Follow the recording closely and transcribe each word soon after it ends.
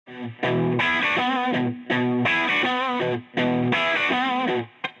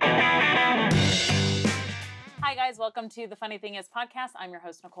Hi guys, welcome to The Funny Thing Is podcast. I'm your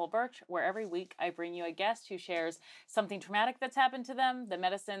host, Nicole Birch, where every week I bring you a guest who shares something traumatic that's happened to them, the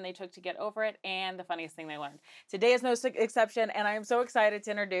medicine they took to get over it, and the funniest thing they learned. Today is no exception, and I am so excited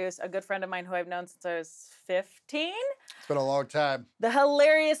to introduce a good friend of mine who I've known since I was 15. It's been a long time. The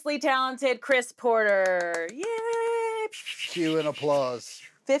hilariously talented Chris Porter. Yay! Cue and applause.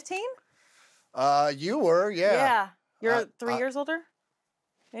 15? You were, yeah. Yeah. You're 3 years older?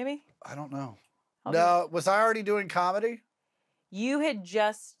 Maybe? I don't know. Okay. No, was I already doing comedy? You had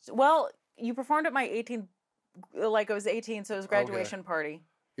just, well, you performed at my 18th, like I was 18, so it was graduation party.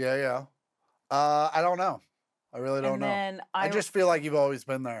 Yeah. I don't know. I really don't know. Then I just feel like you've always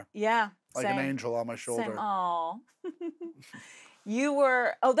been there. Yeah. Like same. an angel on my shoulder. Same. Aw. You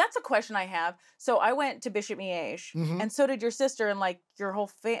were, oh, that's a question I have. So I went to Bishop Miege, and so did your sister and like your whole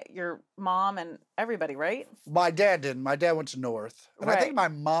your mom and everybody, right? My dad didn't. My dad went to North. And Right. I think my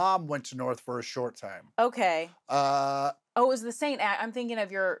mom went to North for a short time. Okay. Oh, it was the St. I'm thinking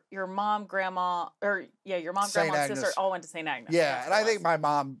of your mom, grandma, or your mom, St. grandma, and sister Agnes. all went to St. Agnes. yeah, That's and what I it think was. my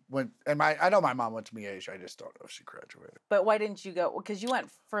mom went, and I know my mom went to Miege. I just don't know if she graduated. But why didn't you go? Because you went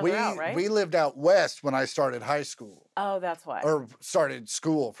further out, right? We lived out west when I started high school. Oh, that's why. Or started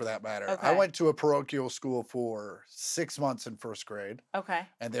school, for that matter. I Okay. went to a parochial school for 6 months in first grade. Okay.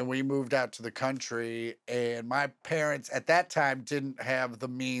 And then we moved out to the country. And my parents at that time didn't have the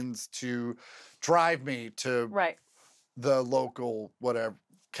means to drive me to Right. the local, whatever,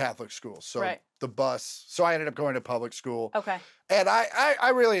 Catholic school. So Right. the bus. So I ended up going to public school. Okay. And I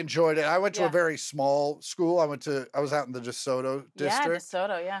really enjoyed it. I went to Yeah. a very small school. I was out in the DeSoto Yeah, district.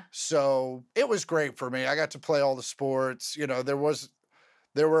 DeSoto, yeah. So it was great for me. I got to play all the sports. You know, it was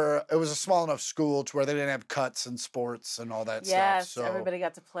a small enough school to where they didn't have cuts and sports and all that Yes, stuff. So everybody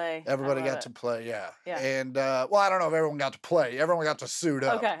got to play. everybody I got love to it. play, yeah. Yeah. And well, I don't know if everyone got to play. Everyone got to suit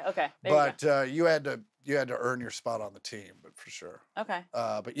up. Okay. There you But you had to earn your spot on the team, but for sure. go. Okay.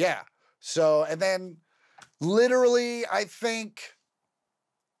 But yeah. So and then literally, I think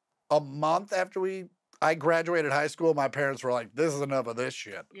a month after I graduated high school, my parents were like, "This is enough of this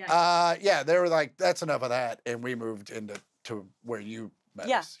shit." Yeah. They were like, "That's enough of that," and we moved to where you met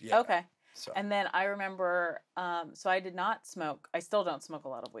Yeah. us. Yeah. Okay. So And then I remember, so I did not smoke. I still don't smoke a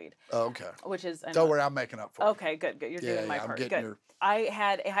lot of weed, okay. which is I Don't know- worry, I'm making up for it. Okay, good. You're doing my I'm part. getting Good. your. I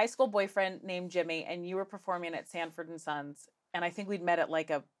had a high school boyfriend named Jimmy, and you were performing at Sanford and Sons, and I think we'd met at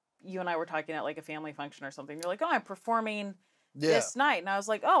you and I were talking at like a family function or something. You're like, "Oh, I'm performing Yeah. this night," and I was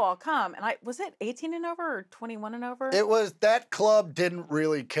like, "Oh, I'll come." And was it 18 and over or 21 and over? It was that club didn't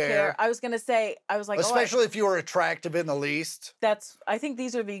really care, I was gonna say, I was like, especially if you were attractive in the least. I think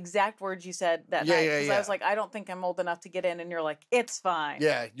these are the exact words you said that Yeah, night. yeah, 'Cause yeah. I was like, I don't think I'm old enough to get in, and you're like, it's fine.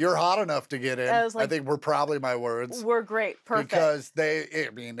 Yeah, you're hot enough to get in. I was like- think we're probably my words. We're great, perfect. Because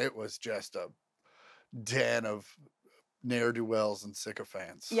it was just a den of ne'er-do-wells and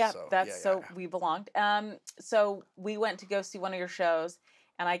sycophants. Yeah, so, so we belonged. So we went to go see one of your shows,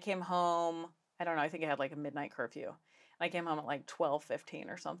 and I came home. I don't know. I think I had like a midnight curfew, and I came home at like 12:15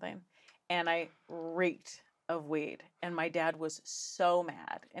 or something, and I reeked of weed. And my dad was so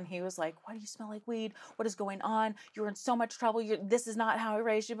mad, and he was like, "Why do you smell like weed? What is going on? You're in so much trouble. This is not how I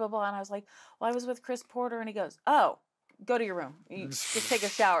raised you." Blah blah. And I was like, "Well, I was with Chris Porter," and he goes, "Oh." Go to your room. You just take a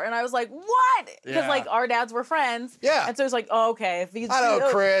shower. And I was like, what? Because Yeah. like our dads were friends. Yeah. And so it's like, oh, okay. If he's I know,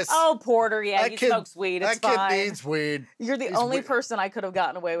 Chris. Oh, Porter, yeah, That he kid- smokes weed. It's That fine. kid needs weed. You're the he's only weird. person I could have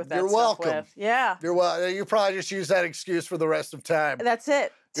gotten away with that You're stuff welcome. with. Yeah. You probably just use that excuse for the rest of time. That's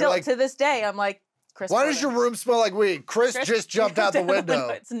it. You're like- To this day, I'm like, Chris Why Porter. does your room smell like weed? Chris just jumped out the window.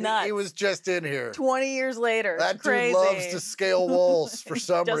 It's nuts. He was just in here. 20 years later. That It's dude crazy. loves to scale walls for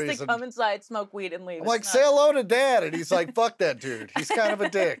some Just reason. to come inside, smoke weed, and leave. I'm It's like, nuts. say hello to Dad. And he's like, fuck that dude. He's kind of a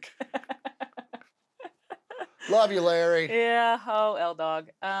dick. Love you, Larry. Yeah. Oh, L dog.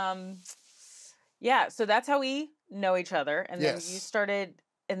 Yeah. So that's how we know each other, and then Yes. you started,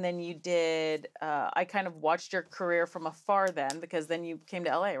 and then you did. I kind of watched your career from afar then, because then you came to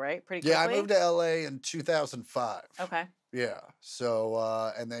LA, right? Pretty quickly. Yeah, I moved to LA in 2005. Okay. Yeah. So,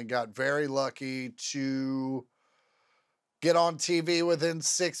 and then got very lucky to get on TV within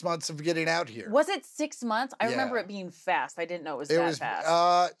 6 months of getting out here. Was it 6 months? I remember Yeah. it being fast. I didn't know it was It that was,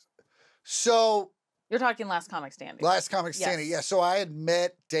 fast. so You're talking Last Comic Standing. Last Comic Standing. Yes. Yeah. So I had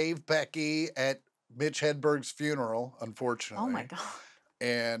met Dave Becky at Mitch Hedberg's funeral, unfortunately. Oh my God.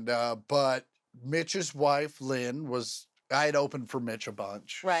 And, but Mitch's wife, Lynn, I had opened for Mitch a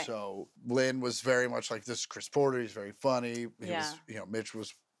bunch. Right. So Lynn was very much like, this is Chris Porter. He's very funny. Yeah.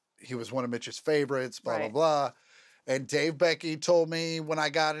 He was one of Mitch's favorites, blah, Right. blah, blah. And Dave Becky told me when I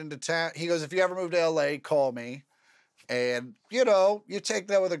got into town, he goes, if you ever move to LA, call me. And, you know, you take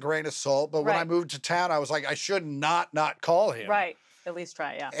that with a grain of salt. But when I moved to town, I was like, I should not call him. Right. At least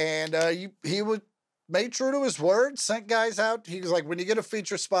try, yeah. And he would made true to his word, sent guys out. He was like, when you get a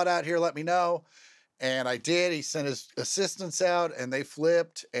feature spot out here, let me know. And I did. He sent his assistants out, and they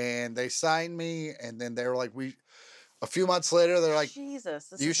flipped, and they signed me. And then they were like, a few months later, they're like, Jesus,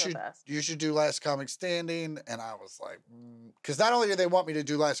 this is the best. You should do Last Comic Standing. And I was like, because not only did they want me to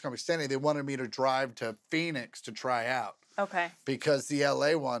do Last Comic Standing, they wanted me to drive to Phoenix to try out. Okay. Because the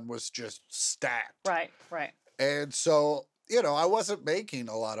LA one was just stacked. Right. And so, you know, I wasn't making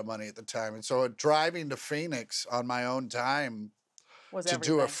a lot of money at the time. And so driving to Phoenix on my own time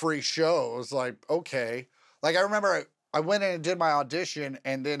do a free show, it was like, okay. Like, I remember I went in and did my audition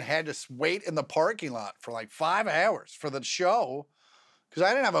and then had to wait in the parking lot for like 5 hours for the show because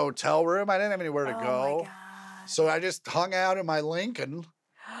I didn't have a hotel room. I didn't have anywhere to go. My God. So I just hung out in my Lincoln,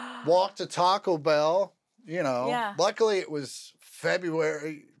 walked to Taco Bell, you know. Yeah. Luckily, it was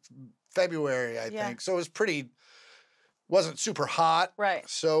February, I think. So it was wasn't super hot. Right.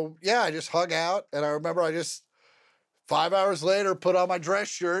 So, yeah, I just hung out. And I remember 5 hours later, put on my dress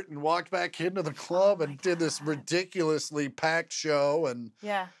shirt and walked back into the club and did this ridiculously packed show and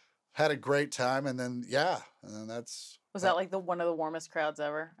had a great time. And then, that's... Was that like one of the warmest crowds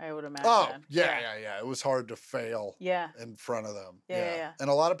ever? I would imagine. Oh, yeah. It was hard to fail in front of them. Yeah. And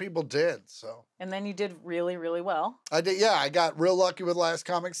a lot of people did, so. And then you did really, really well. I did, I got real lucky with Last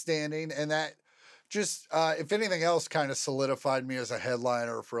Comic Standing, and that just, if anything else, kind of solidified me as a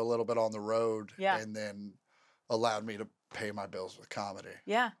headliner for a little bit on the road. Yeah. And then allowed me to pay my bills with comedy.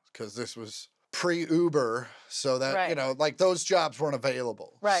 Yeah. Because this was pre-Uber, so that, you know, like those jobs weren't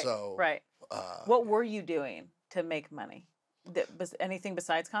available. Right, so, what were you doing to make money? Was anything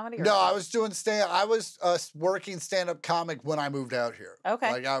besides comedy? Or no, I was doing I was working stand-up comic when I moved out here.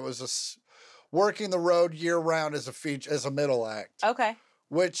 Okay. Like I was working the road year-round as a middle act. Okay.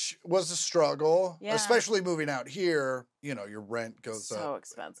 Which was a struggle, yeah. especially moving out here. You know, your rent goes up. So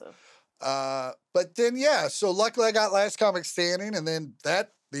expensive. But then, so luckily I got Last Comic Standing, and then the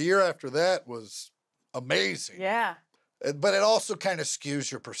year after that was amazing. Yeah. But it also kind of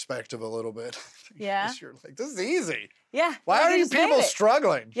skews your perspective a little bit. Yeah. You're like, this is easy. Yeah. Why are you people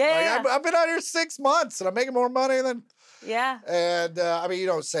struggling? Yeah. Like, I've been out here 6 months, and I'm making more money than... Yeah. And, I mean, you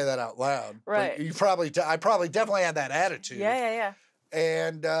don't say that out loud. Right. But I probably definitely had that attitude. Yeah.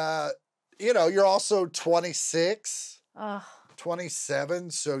 And, you know, you're also 26.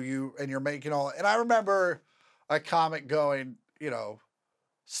 27, so you're making all, and I remember a comic going, you know,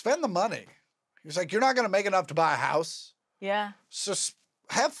 spend the money. He's like, you're not going to make enough to buy a house. Yeah. So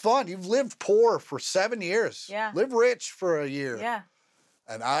have fun. You've lived poor for 7 years. Yeah. Live rich for a year. Yeah.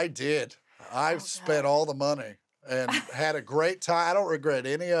 And I did. I spent all the money and had a great time. I don't regret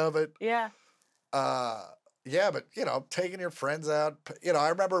any of it. Yeah. But, you know, taking your friends out, you know, I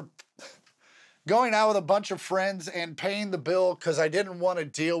remember going out with a bunch of friends and paying the bill because I didn't want to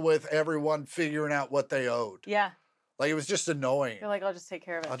deal with everyone figuring out what they owed. Yeah. Like, it was just annoying. You're like, I'll just take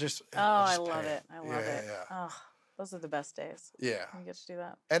care of it. I love it. I love it. Yeah. Oh, those are the best days. Yeah. You get to do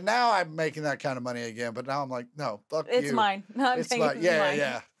that. And now I'm making that kind of money again, but now I'm like, no, fuck you. It's mine. No, it's mine.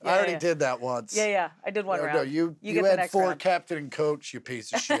 Yeah. I already did that once. Yeah. I did one round. No, you get the had 4 round. captain and coach, you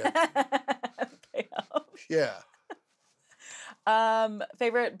piece of shit. Yeah.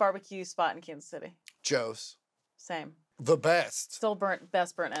 Favorite barbecue spot in Kansas City? Joe's. Same. The best. Still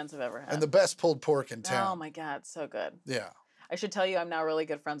best burnt ends I've ever had. And the best pulled pork in town. Oh my God, so good. Yeah. I should tell you I'm now really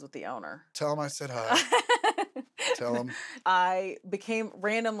good friends with the owner. Tell him I said hi. Tell him. I became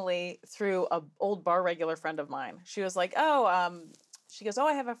randomly through an old bar regular friend of mine. She was like, she goes,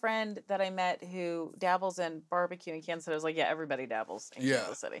 I have a friend that I met who dabbles in barbecue in Kansas City. I was like, yeah, everybody dabbles in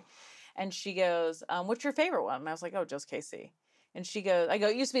Kansas City. And she goes, what's your favorite one? And I was like, Joe's KC. And she goes,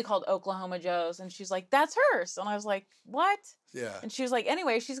 it used to be called Oklahoma Joe's. And she's like, that's hers. And I was like, what? Yeah. And she was like,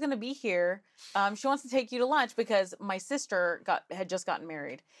 anyway, she's going to be here. She wants to take you to lunch because my sister had just gotten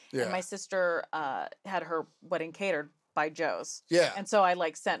married. Yeah. And my sister had her wedding catered by Joe's. Yeah. And so I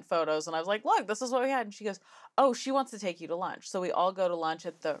sent photos and I was like, look, this is what we had. And she goes, she wants to take you to lunch. So we all go to lunch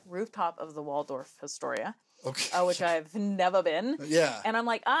at the rooftop of the Waldorf Astoria. Okay. Which I've never been. Yeah. And I'm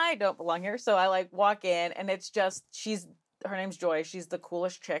like, I don't belong here. So I walk in and it's just, her name's Joy. She's the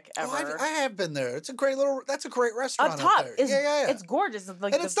coolest chick ever. I have been there. That's a great restaurant up top. Up there. It's gorgeous. And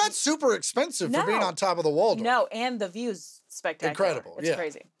it's not super expensive for being on top of the Waldorf. No, and the view's spectacular. Incredible. It's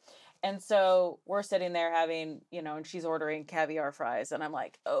crazy. And so we're sitting there having, and she's ordering caviar fries. And I'm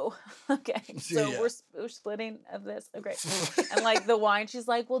like, oh, okay. So we're splitting of this. Okay. And like the wine, she's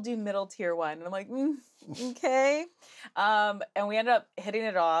like, we'll do middle tier wine. And I'm like, okay. And we ended up hitting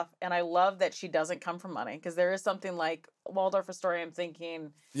it off. And I love that she doesn't come from money, because there is something like Waldorf Astoria. I'm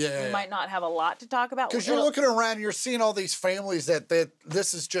thinking we might not have a lot to talk about. Because you're looking around and you're seeing all these families that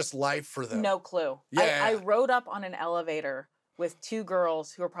this is just life for them. No clue. Yeah. I rode up on an elevator with two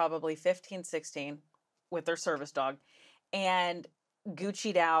girls who are probably 15, 16 with their service dog, and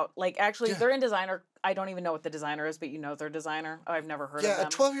Gucci'd out. Like, actually, they're in designer. I don't even know what the designer is, but their designer. Oh, I've never heard of them. Yeah, a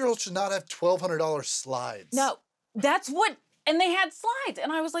 12-year-old should not have $1,200 slides. No, that's what... And they had slides.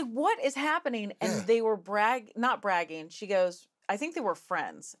 And I was like, what is happening? And they were not bragging. She goes, I think they were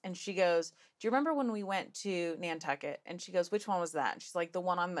friends. And she goes, do you remember when we went to Nantucket? And she goes, which one was that? And she's like, the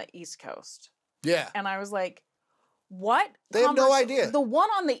one on the East Coast. Yeah. And I was like, what? They have no idea. The one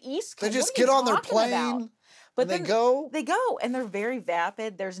on the East Coast. They just get on their plane, but then they go. They go, and they're very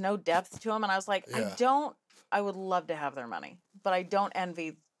vapid. There's no depth to them. And I was like, I would love to have their money, but I don't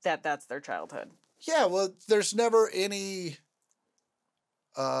envy that that's their childhood. Yeah, well, there's never any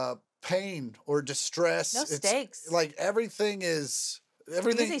pain or distress. No stakes. Like everything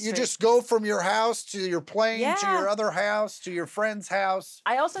you just go from your house to your plane to your other house to your friend's house.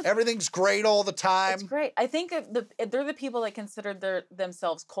 Everything's great all the time. It's great. I think they're the people that consider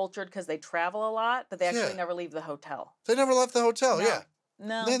themselves cultured because they travel a lot, but they actually never leave the hotel. They never left the hotel. No. Yeah.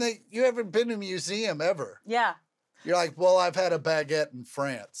 No. Then you haven't been to a museum ever. Yeah. You're like, well, I've had a baguette in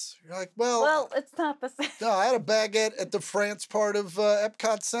France. You're like, well, it's not the same. No, I had a baguette at the France part of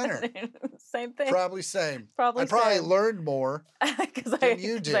Epcot Center. Same thing. Probably same. I probably learned more than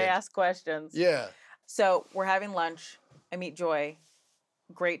you did. I asked questions. Yeah. So we're having lunch. I meet Joy.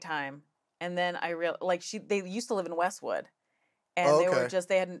 Great time. And then I realized, they used to live in Westwood. And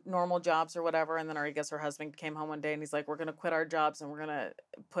they had normal jobs or whatever. And then I guess her husband came home one day and he's like, we're going to quit our jobs and we're going to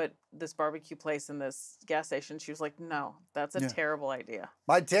put this barbecue place in this gas station. She was like, no, that's a terrible idea.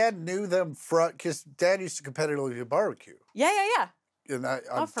 My dad knew them because Dad used to competitively do barbecue. Yeah. And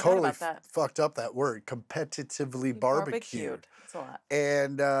I'm totally fucked up that word, competitively barbecued. That's a lot.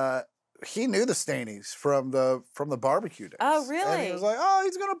 And he knew the Stanies from the barbecue days. Oh, really? And he was like, oh,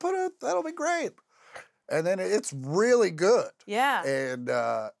 he's going to that'll be great. And then it's really good. Yeah. And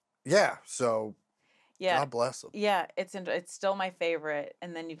so God bless them. Yeah, it's still my favorite.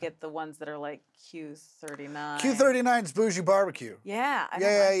 And then you get the ones that are like Q39. Q39's bougie barbecue.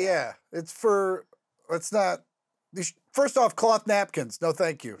 Yeah. It's not. First off, cloth napkins. No,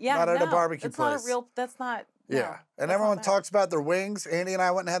 thank you. Yeah, not at a barbecue place. Not a real. That's not. Yeah, and everyone talks about their wings. Andy and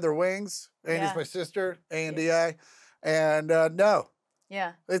I went and had their wings. Andy's my sister. Andy, and no.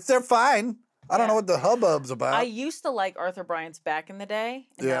 Yeah. They're fine. I don't know what the hubbub's about. I used to like Arthur Bryant's back in the day,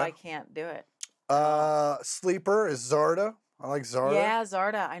 and now I can't do it. Sleeper is Zarda. I like Zarda. Yeah,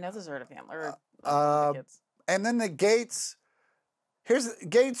 Zarda. I know the Zarda family. And then the Gates.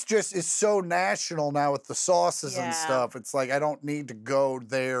 Gates just is so national now with the sauces and stuff. It's like I don't need to go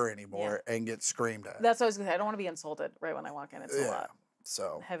there anymore and get screamed at. That's what I was going to say. I don't want to be insulted right when I walk in. It's a lot.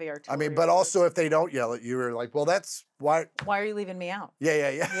 So heavy artillery. I mean, but also if they don't yell at you, you're like, well, that's why. Why are you leaving me out?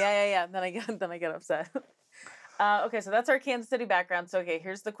 Yeah. Then I get upset. Okay, so that's our Kansas City background. So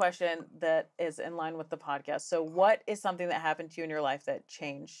here's the question that is in line with the podcast. So what is something that happened to you in your life that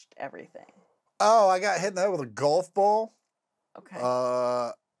changed everything? Oh, I got hit in the head with a golf ball. Okay.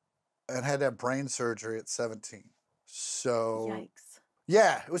 And had to have brain surgery at 17. So. Yikes.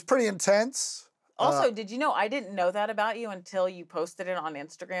 Yeah, it was pretty intense. Also, did you know I didn't know that about you until you posted it on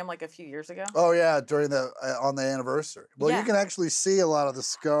Instagram like a few years ago? Oh yeah, on the anniversary. Well, you can actually see a lot of the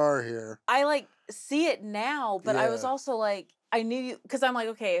scar here. I see it now, but I was also like, I knew you because I'm like,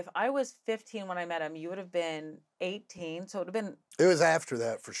 okay, if I was 15 when I met him, you would have been 18, so it would have been. It was after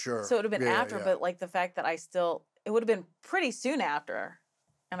that for sure. So it would have been after, but like the fact that it would have been pretty soon after,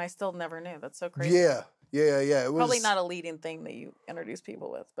 and I still never knew. That's so crazy. Yeah. It was probably not a leading thing that you introduce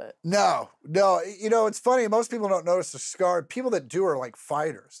people with, but no. It's funny. Most people don't notice the scar. People that do are like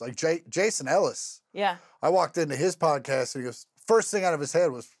fighters, like Jason Ellis. Yeah. I walked into his podcast and he goes, first thing out of his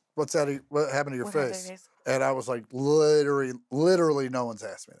head was, "What's that? What happened to your face?" And I was like, literally, no one's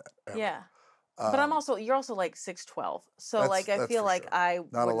asked me that. Ever. Yeah. But you're also like 6'12", so I feel like I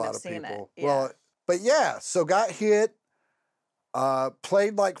not wouldn't a lot have of seen people. it. Well, but yeah, so got hit.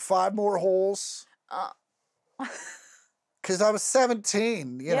 Played like 5 more holes. Because I was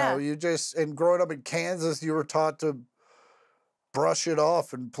 17, you know, and growing up in Kansas, you were taught to brush it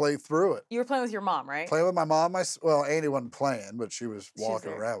off and play through it. You were playing with your mom, right? Playing with my mom. Andy wasn't playing, but she was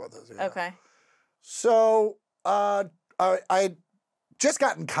walking around with us. Okay. So I just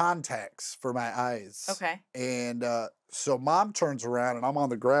gotten contacts for my eyes. Okay. And so Mom turns around and I'm on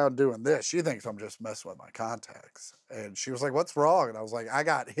the ground doing this. She thinks I'm just messing with my contacts. And she was like, what's wrong? And I was like, I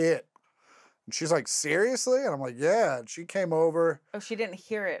got hit. And she's like, seriously? And I'm like, yeah. And she came over. Oh, she didn't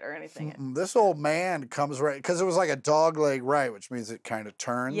hear it or anything. This old man comes right, because it was like a dog leg right, which means it kind of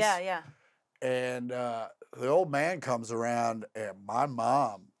turns. Yeah, yeah. And the old man comes around and my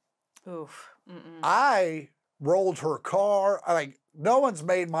mom, oof. I rolled her car. No one's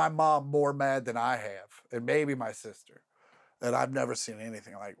made my mom more mad than I have, and maybe my sister. And I've never seen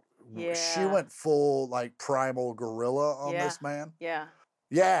anything like. Yeah. She went full like primal gorilla on this man. Yeah.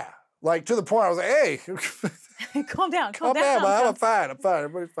 Yeah. Like to the point I was like, hey, calm down, man. I'm fine.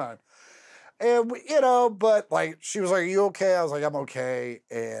 Everybody's fine. And but like she was like, are you okay? I was like, I'm okay.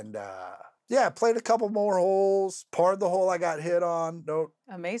 And yeah, played a couple more holes, parred the hole I got hit on. No.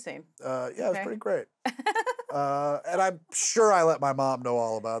 Amazing. Yeah, it was pretty great. And I'm sure I let my mom know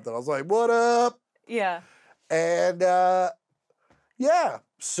all about that. I was like, what up? Yeah. And yeah,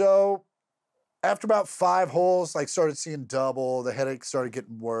 so after about 5 holes, like started seeing double. The headache started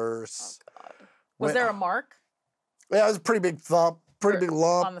getting worse. Oh, God. Was there a mark? Yeah, it was a pretty big thump, pretty big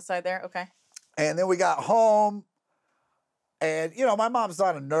lump. On the side there? Okay. And then we got home. And, my mom's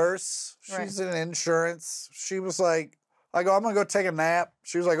not a nurse. She's in insurance. She was like, I'm going to go take a nap.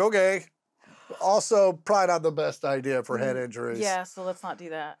 She was like, okay. Also, probably not the best idea for head injuries. Yeah, so let's not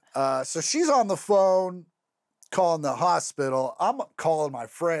do that. So she's on the phone calling the hospital. I'm calling my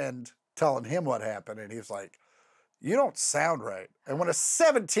friend, telling him what happened. And he's like, you don't sound right. And when a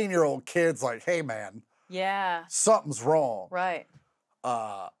 17-year-old kid's like, hey, man. Yeah. Something's wrong. Right.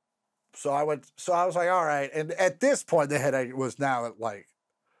 So I was like, all right. And at this point, the headache was now like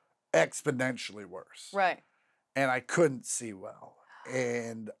exponentially worse. Right. And I couldn't see well.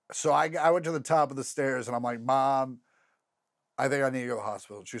 And so I went to the top of the stairs and I'm like, Mom, I think I need to go to the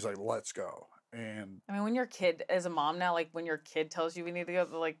hospital. She's like, let's go. And I mean, when your kid, as a mom now, like when your kid tells you we need to go,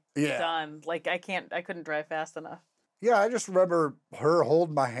 like, done. Like I couldn't drive fast enough. Yeah, I just remember her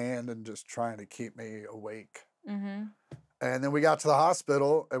holding my hand and just trying to keep me awake. Mm-hmm. And then we got to the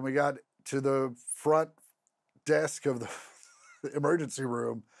hospital and we got to the front desk of the emergency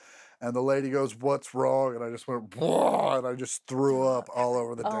room. And the lady goes, what's wrong? And I just went, whoa, and I just threw up all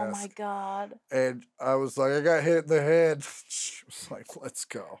over the desk. Oh, my God. And I was like, I got hit in the head. She was like, let's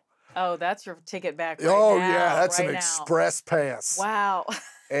go. Oh, that's your ticket back right now. Yeah, that's an express pass. Wow.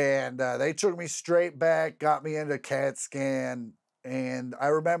 And they took me straight back, got me into a CAT scan. And I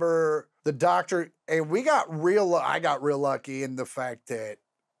remember the doctor, and I got real lucky in the fact that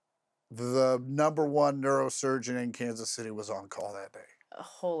the #1 neurosurgeon in Kansas City was on call that day.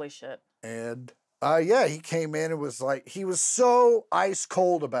 Holy shit. And yeah, he came in and was like, he was so ice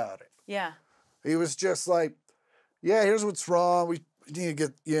cold about it. Yeah. He was just like, yeah, here's what's wrong. We need to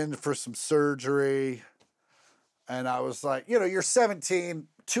get you in for some surgery. And I was like, you're 17,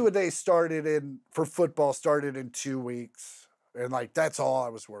 2-a-day for football started in 2 weeks. And like, that's all I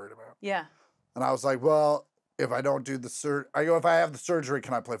was worried about. Yeah. And I was like, well, if I don't do the if I have the surgery,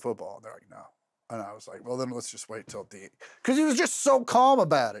 can I play football? And they're like, no. And I was like, well, then let's just wait till because he was just so calm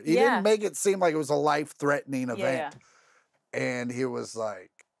about it. He didn't make it seem like it was a life-threatening event. Yeah. And he was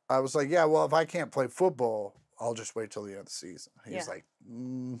like, I was like, yeah, well, if I can't play football, I'll just wait till the end of the season. He's like,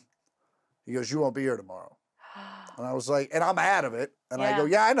 he goes, you won't be here tomorrow. And I was like, and I'm out of it. And I go,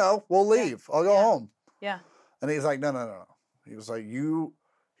 yeah, I know. We'll leave. I'll go home. Yeah. And he's like, no. He was like,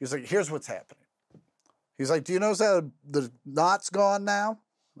 here's what's happening. He's like, do you notice how the knot's gone now?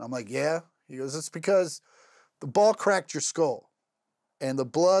 And I'm like, yeah. He goes, it's because the ball cracked your skull. And the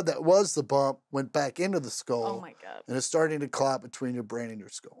blood that was the bump went back into the skull. Oh, my God. And it's starting to clot between your brain and your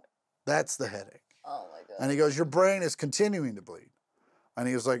skull. That's the headache. Oh, my God. And he goes, your brain is continuing to bleed. And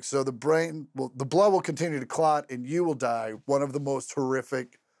he was like, so the blood will continue to clot and you will die one of the most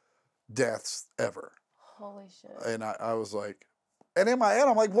horrific deaths ever. Holy shit. And I was like, and in my head,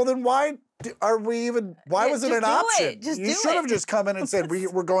 I'm like, well, then why was it an option? You should have just come in and said,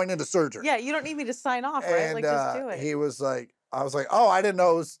 we're going into surgery. Yeah, you don't need me to sign off, right? And, like, just do it. He was like, I was like, oh, I didn't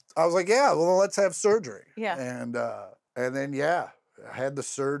know. I was like, yeah, well, let's have surgery. Yeah. And then, yeah, I had the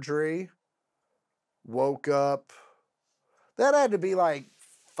surgery, woke up. That had to be like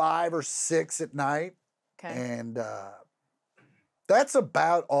 5 or 6 at night. Okay. And that's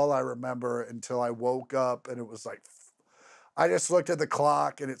about all I remember until I woke up and it was like, I just looked at the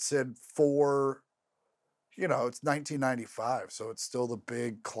clock and it said 4, it's 1995, so it's still the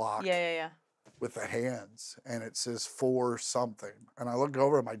big clock. Yeah. With the hands, and it says 4 something. And I look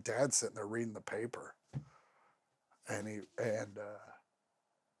over at my dad sitting there reading the paper. And I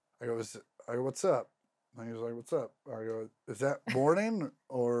go, what's up? And he was like, what's up? I go, is that morning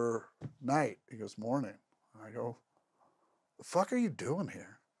or night? He goes, morning. I go, the fuck are you doing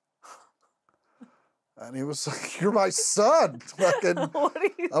here? And he was like, you're my son. Fucking,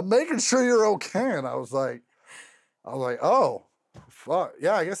 I'm making sure you're okay. And I was like, oh, fuck.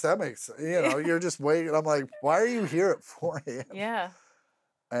 Yeah, I guess that makes sense. You know, you're just waiting. I'm like, why are you here at 4 a.m.? Yeah.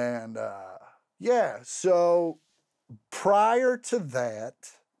 And yeah, so prior to that,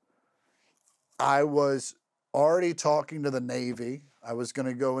 I was already talking to the Navy. I was going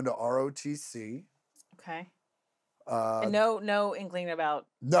to go into ROTC. Okay. And no inkling about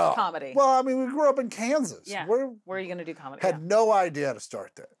comedy. Well, I mean, we grew up in Kansas. Yeah. Where are you going to do comedy? Had no idea how to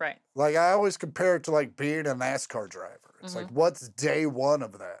start that. Right. Like, I always compare it to, like, being a NASCAR driver. It's like, what's day one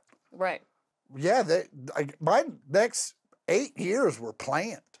of that? Right. Yeah, my next 8 years were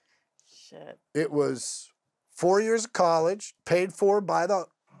planned. Shit. It was 4 years of college, paid for by the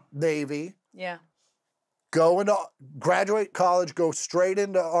Navy. Yeah. Graduate college, go straight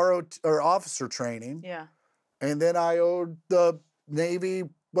into officer training. Yeah. And then I owed the Navy,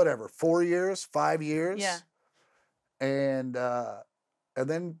 whatever, 4 years, 5 years. Yeah. And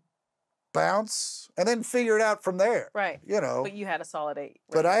then bounce, and then figure it out from there. Right. You know. But you had a solid 8.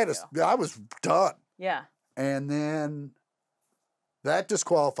 But I was done. Yeah. And then that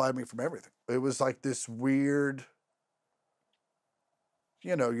disqualified me from everything. It was like this weird,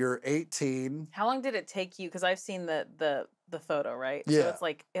 you know, you're 18. How long did it take you? Because I've seen the photo, right? Yeah. So it's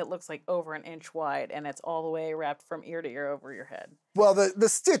like, it looks like over an inch wide, and it's all the way wrapped from ear to ear over your head. Well, the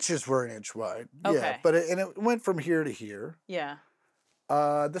stitches were an inch wide. Okay. Yeah, but it went from here to here. Yeah.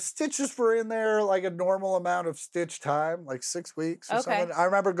 The stitches were in there like a normal amount of stitch time, like 6 weeks or something. I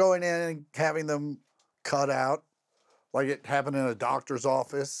remember going in and having them cut out, like it happened in a doctor's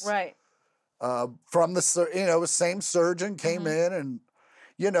office. Right. From the same surgeon came in, and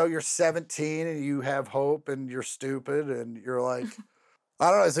you're 17 and you have hope and you're stupid and you're like, I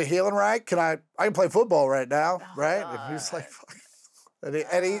don't know, is it healing right? I can play football right now, right? God. And he's like, fuck. And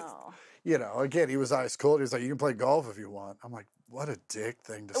he again, he was ice cold. He was like, you can play golf if you want. I'm like, what a dick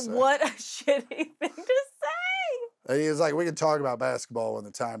thing to say. What a shitty thing to say. And he was like, we can talk about basketball when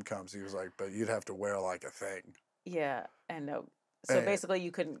the time comes. He was like, but you'd have to wear like a thing. Yeah, and no. So basically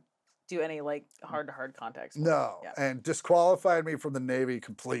you couldn't do any like heart-to-heart contact sports. No, and disqualified me from the Navy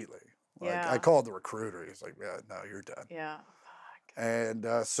completely. Like, yeah. I called the recruiter. He's like, yeah, no, you're done. Yeah. Fuck. And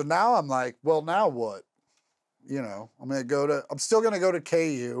so now I'm like, well, now what? I'm still going to go to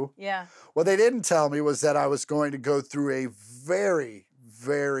KU. Yeah. What they didn't tell me was that I was going to go through a very,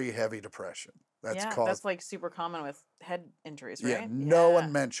 very heavy depression. That's like super common with head injuries, right? Yeah, no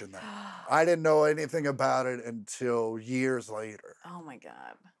one mentioned that. I didn't know anything about it until years later. Oh my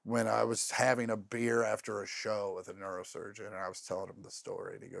God. When I was having a beer after a show with a neurosurgeon, and I was telling him the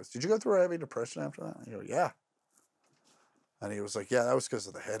story, and he goes, did you go through a heavy depression after that? I go, yeah. And he was like, yeah, that was because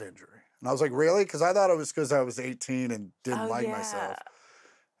of the head injury. And I was like, really? Because I thought it was because I was 18 and didn't like myself.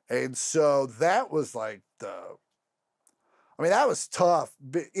 And so that was like that was tough.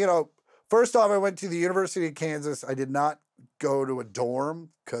 But, first off, I went to the University of Kansas. I did not go to a dorm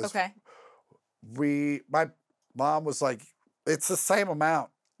because my mom was like, it's the same amount.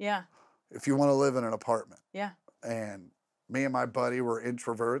 Yeah. If you want to live in an apartment. Yeah. And me and my buddy were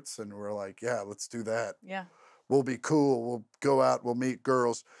introverts, and we're like, yeah, let's do that. Yeah. We'll be cool. We'll go out. We'll meet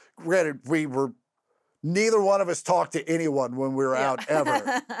girls. Granted, neither one of us talked to anyone when we were out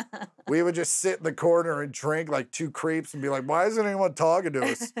ever. We would just sit in the corner and drink like two creeps and be like, why isn't anyone talking to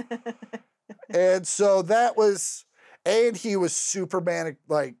us? And so that was, and he was super manic,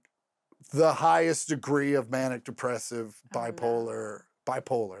 like the highest degree of manic depressive, bipolar,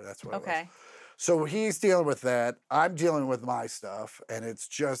 that's what it was. So he's dealing with that. I'm dealing with my stuff, and it's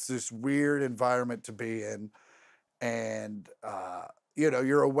just this weird environment to be in. And,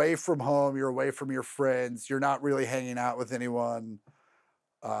 you're away from home, you're away from your friends, you're not really hanging out with anyone.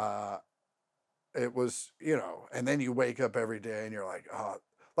 It was, and then you wake up every day and you're like, oh,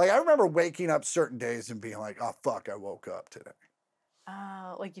 like I remember waking up certain days and being like, oh, fuck, I woke up today.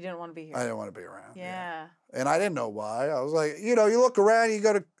 Like you didn't want to be here. I didn't want to be around. Yeah. And I didn't know why. I was like, you look around, you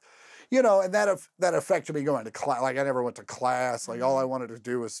go to, and that affected me going to class. Like I never went to class. Like all I wanted to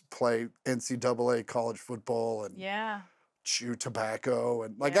do was play NCAA college football and chew tobacco.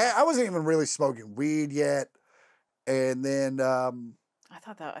 And like I wasn't even really smoking weed yet. And then I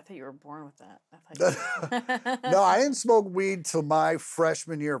thought you were born with that. No, I didn't smoke weed till my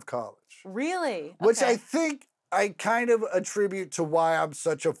freshman year of college. Really? Which I think I kind of attribute to why I'm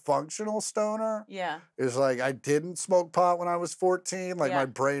such a functional stoner. Yeah. Is like I didn't smoke pot when I was 14. Like my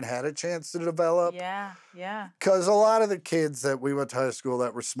brain had a chance to develop. Yeah, yeah. Because a lot of the kids that we went to high school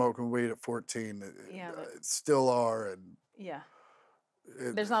that were smoking weed at 14 still are. And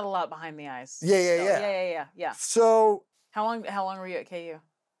there's not a lot behind the eyes. Yeah. So how long were you at KU?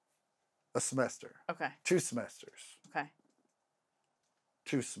 A semester. Okay. 2 semesters. Okay.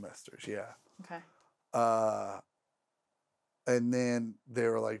 2 semesters, yeah. Okay. And then they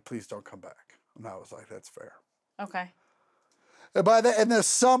were like, please don't come back. And I was like, that's fair. Okay. And in the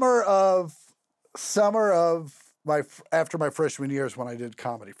summer of after my freshman year is when I did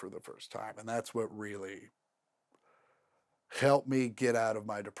comedy for the first time. And that's what really helped me get out of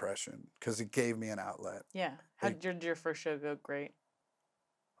my depression because it gave me an outlet. Yeah. How did your first show go? Great.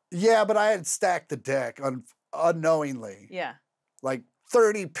 Yeah, but I had stacked the deck unknowingly. Yeah. Like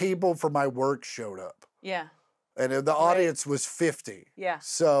 30 people from my work showed up. Yeah. And the audience was 50. Yeah.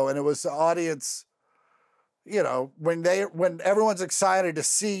 So, and it was the audience, you know, when everyone's excited to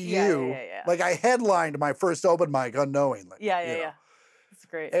see you. Like I headlined my first open mic unknowingly. Yeah. That's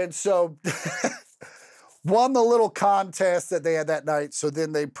great. And so won the little contest that they had that night. So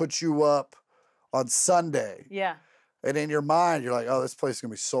then they put you up on Sunday. Yeah. And in your mind, you're like, oh, this place is going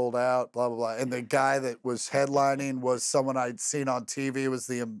to be sold out, blah, blah, blah. And the guy that was headlining was someone I'd seen on TV. It was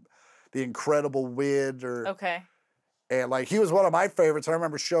the Incredible Wid. Okay. And, like, he was one of my favorites. I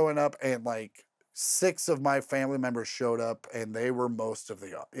remember showing up, and, like, 6 of my family members showed up, and they were most of the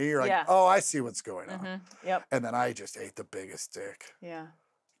audience. You're like, oh, I see what's going on. Yep. And then I just ate the biggest dick. Yeah.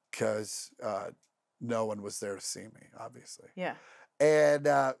 Because no one was there to see me, obviously. Yeah. And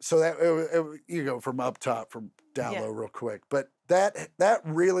so that you go from up top, from down low real quick. But that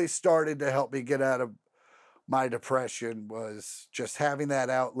really started to help me get out of my depression, was just having that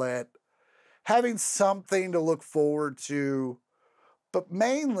outlet, having something to look forward to. But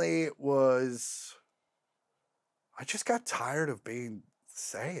mainly it was, I just got tired of being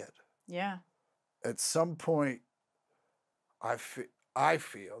sad. Yeah. At some point, I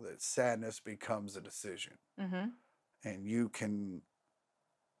feel that sadness becomes a decision. Mm-hmm. And you can...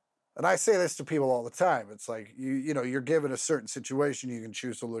 And I say this to people all the time. It's like, you know, you're given a certain situation, you can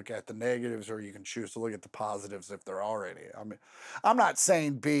choose to look at the negatives or you can choose to look at the positives if there are any. I mean, I'm not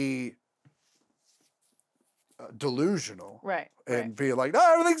saying be delusional. And be like, no,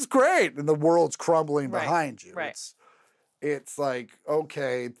 everything's great and the world's crumbling behind you. It's like,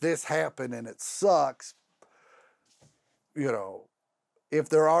 okay, this happened and it sucks. You know, if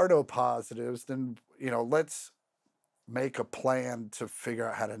there are no positives, then, you know, let's make a plan to figure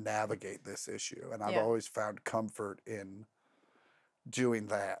out how to navigate this issue. And I've always found comfort in doing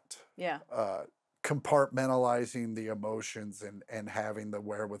that. Yeah. Compartmentalizing the emotions and having the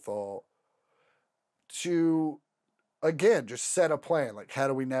wherewithal to, again, just set a plan. Like, how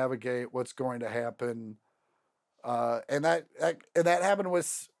do we navigate what's going to happen? And that happened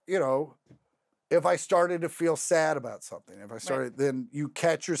with, you know, if I started to feel sad about something, then you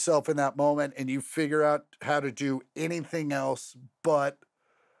catch yourself in that moment and you figure out how to do anything else but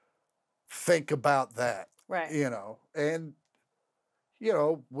think about that. You know, and, you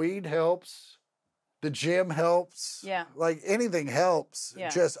know, weed helps. The gym helps. Yeah. Like anything helps. Yeah.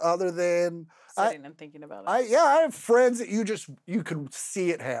 Just other than sitting and thinking about it. I have friends that you can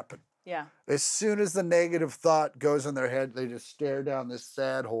see it happen. Yeah. As soon as the negative thought goes in their head, they just stare down this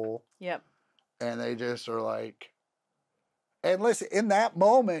sad hole. Yep. And they just are like, and listen, in that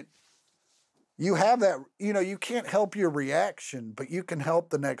moment, you have that, you know, you can't help your reaction, but you can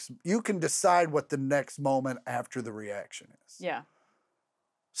help you can decide what the next moment after the reaction is. Yeah.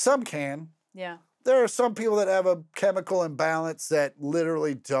 Some can. Yeah. There are some people that have a chemical imbalance that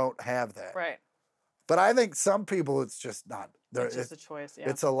literally don't have that. Right. But I think some people, it's just not. It's just a choice,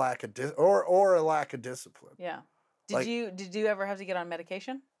 yeah. It's a lack of, or a lack of discipline. Yeah. Did you ever have to get on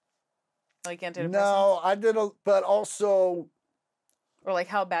medication? Like antidepressants? No, I didn't, but also... Or like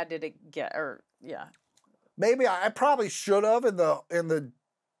how bad did it get? Or, yeah. Maybe I probably should have in the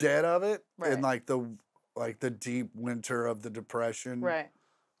dead of it. Right. In like the deep winter of the depression. Right.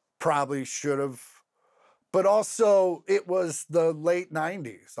 Probably should have. But also, it was the late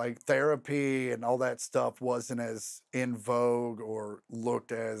 90s. Like therapy and all that stuff wasn't as in vogue or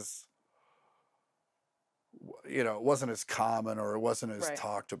looked as... You know, it wasn't as common or it wasn't as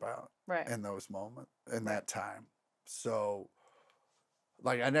talked about in those moments, in that time. So,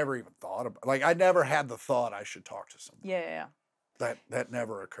 like, I never even thought about, like, I never had the thought I should talk to someone. Yeah. That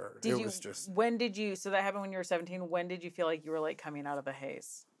never occurred. Was just. When did you, so that happened when you were 17, when did you feel like you were, like, coming out of the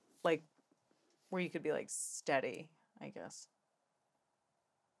haze? Like, where you could be, like, steady, I guess.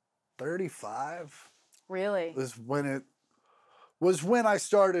 35. Really? Was when I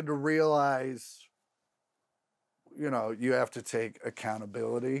started to realize, you know, you have to take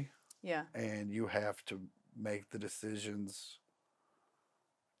accountability. Yeah. And you have to make the decisions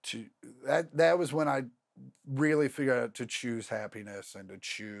that was when I really figured out to choose happiness and to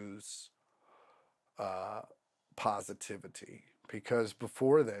choose positivity. Because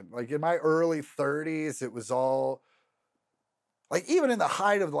before then, like in my early 30s, it was all like, even in the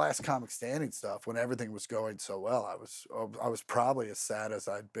height of the Last Comic Standing stuff, when everything was going so well, I was probably as sad as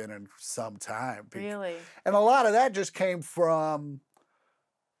I'd been in some time. Really? And a lot of that just came from,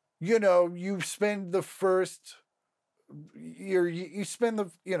 you know, you spend the first you spend the,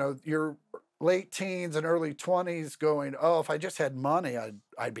 you know, your late teens and early 20s going, oh, if I just had money,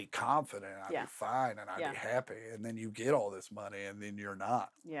 I'd be confident, I'd be fine, and I'd be happy. And then you get all this money, and then you're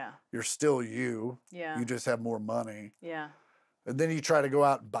not. Yeah. You're still you. Yeah. You just have more money. Yeah. And then you try to go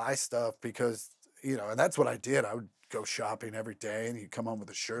out and buy stuff because, you know, and that's what I did. I would go shopping every day, and you'd come home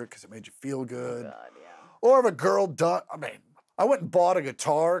with a shirt because it made you feel good. Oh, God, yeah. Or if a girl I went and bought a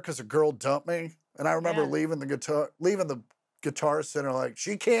guitar because a girl dumped me. And I remember leaving the guitar center like,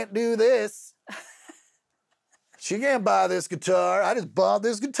 she can't do this. She can't buy this guitar. I just bought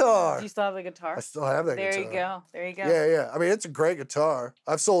this guitar. Do you still have the guitar? I still have that guitar. There you go. There you go. Yeah, yeah. I mean, it's a great guitar.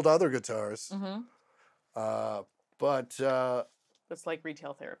 I've sold other guitars. Mm-hmm. But it's like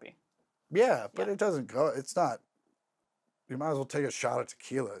retail therapy. Yeah, but it doesn't go. It's not. You might as well take a shot of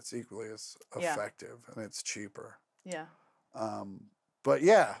tequila. It's equally as effective, and it's cheaper. Yeah. But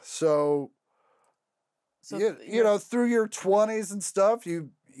yeah, so you know, through your 20s and stuff,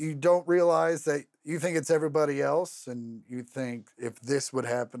 you don't realize that you think it's everybody else, and you think if this would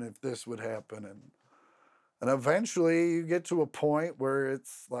happen, and eventually you get to a point where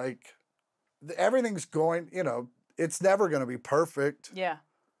it's like everything's going, you know, it's never going to be perfect. Yeah.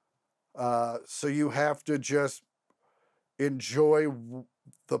 So you have to just enjoy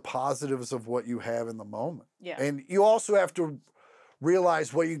the positives of what you have in the moment. Yeah. And you also have to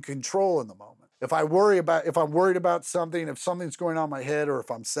realize what you control in the moment. If I'm worried about something, if something's going on in my head, or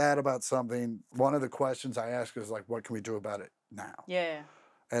if I'm sad about something, one of the questions I ask is like, what can we do about it now? Yeah.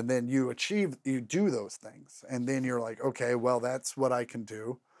 And then you do those things. And then you're like, okay, well, that's what I can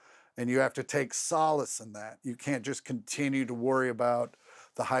do. And you have to take solace in that. You can't just continue to worry about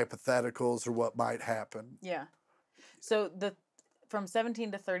the hypotheticals or what might happen. Yeah. So from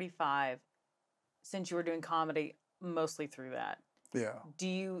 17 to 35, since you were doing comedy mostly through that. Yeah.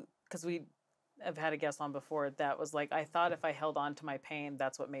 Because we have had a guest on before that was like, I thought if I held on to my pain,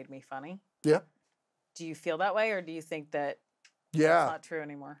 that's what made me funny. Yeah. Do you feel that way, or do you think that that's not true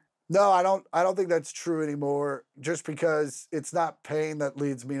anymore? No, I don't think that's true anymore, just because it's not pain that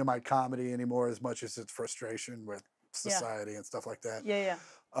leads me to my comedy anymore as much as it's frustration with society and stuff like that. Yeah,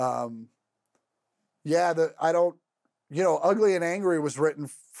 you know, Ugly and Angry was written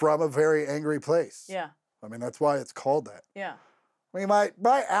from a very angry place. Yeah. I mean, that's why it's called that. Yeah. I mean,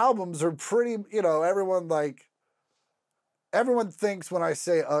 my albums are pretty, you know, everyone thinks when I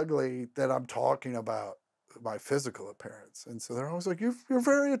say ugly that I'm talking about my physical appearance. And so they're always like, you're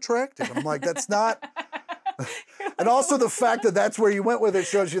very attractive. And I'm like, that's not. And also the fact that that's where you went with it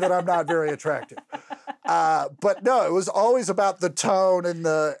shows you that I'm not very attractive. But no, it was always about the tone and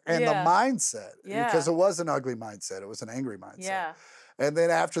the mindset. Yeah. Because it was an ugly mindset. It was an angry mindset. Yeah. And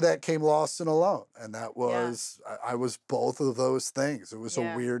then after that came Lost and Alone. And that was, I was both of those things. It was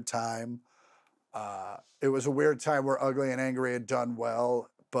a weird time. It was a weird time where Ugly and Angry had done well,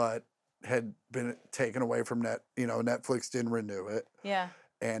 but had been taken away from Netflix didn't renew it. Yeah.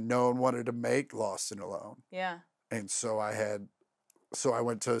 And no one wanted to make Lost and Alone. Yeah. And so I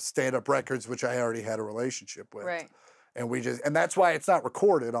went to Stand Up Records, which I already had a relationship with. Right. And that's why it's not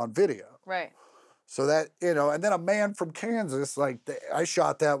recorded on video. Right. So that, you know, and then A Man from Kansas, I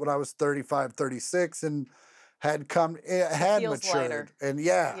shot that when I was 35, 36 and had matured. Lighter. And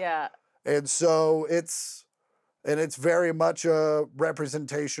Yeah. And so it's very much a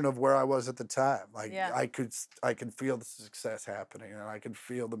representation of where I was at the time. Like I could feel the success happening, and I could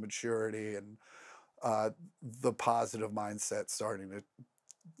feel the maturity and the positive mindset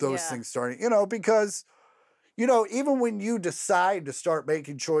things starting, you know, because, you know, even when you decide to start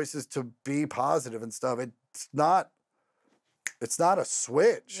making choices to be positive and stuff, it's not a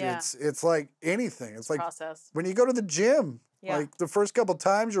switch. Yeah. It's like anything. It's like process. When you go to the gym, like the first couple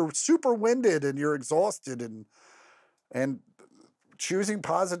times you're super winded and you're exhausted, and choosing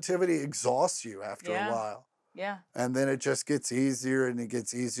positivity exhausts you after a while. Yeah. And then it just gets easier and it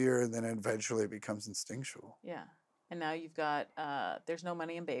gets easier, and then eventually it becomes instinctual. Yeah. And now you've got There's No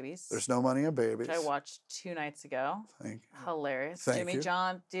Money in Babies. There's No Money in Babies. Which I watched 2 nights ago. Thank you. Hilarious. Thank Jimmy you.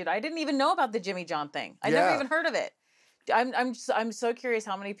 John. Dude, I didn't even know about the Jimmy John thing. I never even heard of it. I'm so curious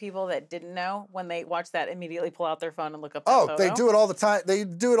how many people that didn't know when they watch that immediately pull out their phone and look up that photo. They do it all the time. They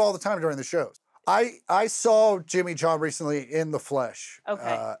do it all the time during the shows. I saw Jimmy John recently in the flesh.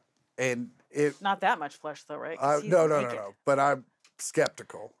 Okay. And it not that much flesh though, right? No. But I'm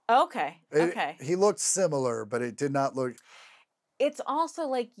skeptical. Okay. Okay. He looked similar, but it did not look. It's also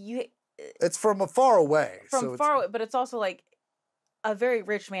like It's from far away. Far away, but it's also like a very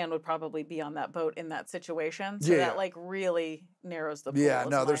rich man would probably be on that boat in that situation. So that like really narrows the pool. Yeah,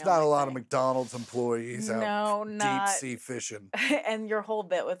 no, there's not a lot of McDonald's employees out deep sea fishing. And your whole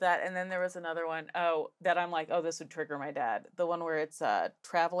bit with that. And then there was another one, that I'm like, this would trigger my dad. The one where it's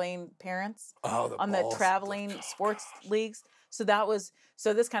traveling parents on the traveling sports leagues. So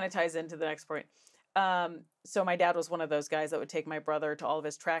this kind of ties into the next point. So my dad was one of those guys that would take my brother to all of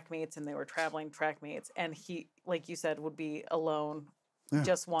his track meets, and they were traveling track meets, and he, like you said, would be alone,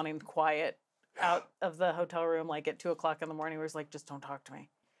 just wanting quiet out of the hotel room, like at 2:00 in the morning, where he's like, just don't talk to me.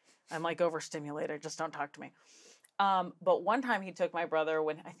 I'm like overstimulated. Just don't talk to me. But one time he took my brother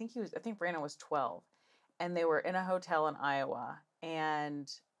when I think Brandon was 12, and they were in a hotel in Iowa,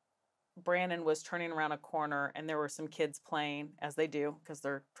 and Brandon was turning around a corner, and there were some kids playing, as they do, because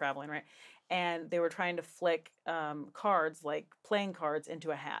they're traveling, right? And they were trying to flick cards, like playing cards,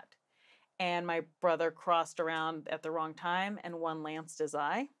 into a hat. And my brother crossed around at the wrong time, and one lanced his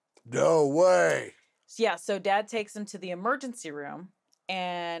eye. No way. Yeah, so Dad takes him to the emergency room,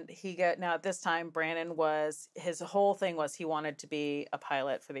 and now at this time, Brandon his whole thing was he wanted to be a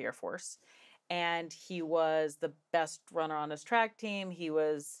pilot for the Air Force. And he was the best runner on his track team.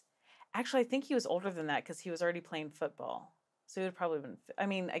 Actually, I think he was older than that because he was already playing football. So he would probably have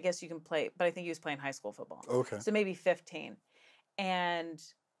been, I guess you can play, but I think he was playing high school football. Okay. So maybe 15. And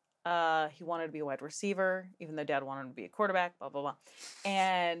he wanted to be a wide receiver, even though Dad wanted him to be a quarterback, blah, blah, blah.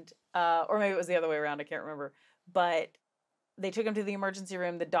 And, or maybe it was the other way around, I can't remember. But they took him to the emergency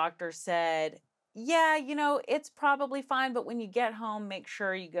room. The doctor said, yeah, it's probably fine, but when you get home, make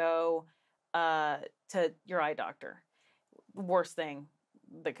sure you go to your eye doctor. Worst thing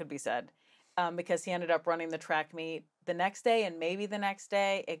that could be said. Because he ended up running the track meet the next day, and maybe the next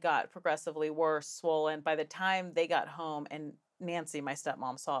day it got progressively worse, swollen. By the time they got home and Nancy, my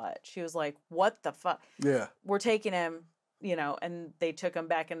stepmom, saw it, she was like, what the fuck? Yeah. We're taking him, and they took him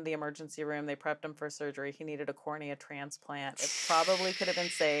back into the emergency room. They prepped him for surgery. He needed a cornea transplant. It probably could have been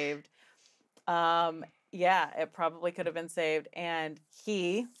saved. It probably could have been saved. And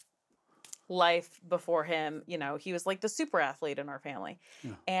life before him, he was like the super athlete in our family.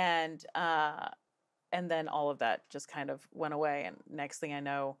 Yeah. And then all of that just kind of went away. And next thing I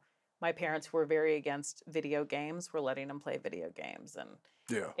know, my parents, who were very against video games, were letting him play video games. And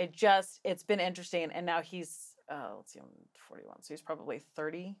it's been interesting. And now he's, I'm 41. So he's probably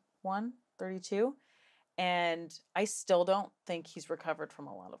 31, 32. And I still don't think he's recovered from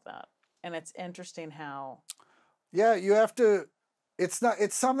a lot of that. And it's interesting how. Yeah, you have to. It's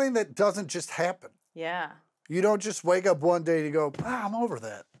something that doesn't just happen. Yeah. You don't just wake up one day to go, I'm over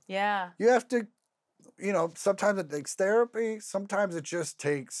that. Yeah. You have to, sometimes it takes therapy. Sometimes it just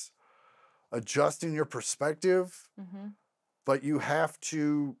takes adjusting your perspective. Mm-hmm. But you have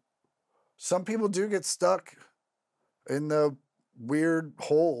to, some people do get stuck in the weird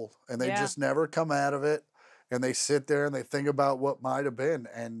hole and they just never come out of it. And they sit there and they think about what might have been.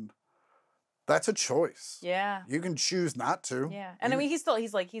 And that's a choice. Yeah. You can choose not to. Yeah. And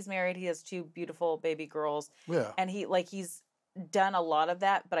he's married. He has 2 beautiful baby girls. Yeah. And he's done a lot of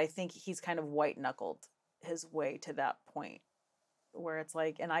that, but I think he's kind of white knuckled his way to that point where it's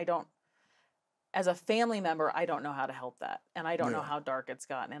like, and as a family member, I don't know how to help that. And I don't know how dark it's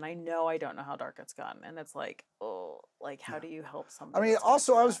gotten. And I know I don't know how dark it's gotten. And it's like, how do you help somebody? I mean,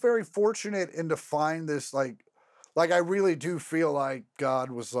 also, I was very fortunate to find this, like I really do feel like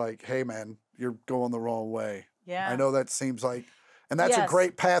God was like, hey, man, you're going the wrong way. Yeah. I know that seems like, and that's a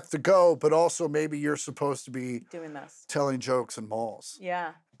great path to go, but also maybe you're supposed to be doing this, telling jokes in malls.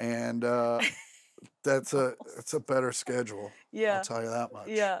 Yeah. And it's a better schedule. Yeah. I'll tell you that much.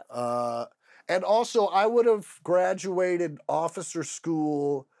 Yeah. And also, I would have graduated officer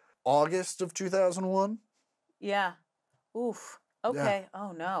school August of 2001. Yeah. Oof. Okay. Yeah.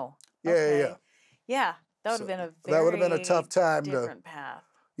 Oh, no. Yeah, okay. yeah. Yeah. That would have been a tough time. Different path.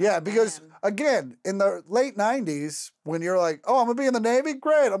 Yeah, because, again, in the late 90s, when you're like, I'm going to be in the Navy,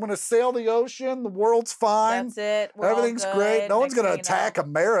 great. I'm going to sail the ocean. The world's fine. That's it. Everything's great. No one's going to attack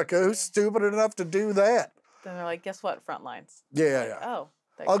America. Who's stupid enough to do that? Then they're like, guess what? Front lines. Yeah. Oh,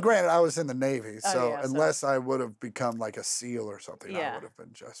 Oh, granted, I was in the Navy, so unless I would have become like a SEAL or something, I would have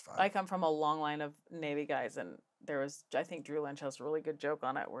been just fine. I come from a long line of Navy guys, and there was, I think Drew Lynch has a really good joke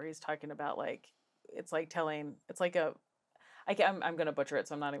on it where he's talking about like, it's like telling, it's like I'm going to butcher it,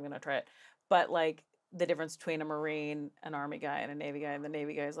 so I'm not even going to try it, but like the difference between a Marine, an Army guy, and a Navy guy. And the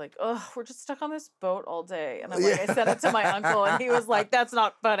Navy guy is like, oh, we're just stuck on this boat all day. And I'm like, I sent it to my uncle, and he was like, that's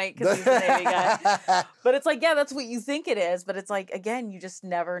not funny because he's a Navy guy. But it's like, yeah, that's what you think it is. But it's like, again, you just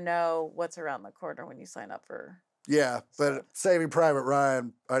never know what's around the corner when you sign up for. Yeah, but Saving Private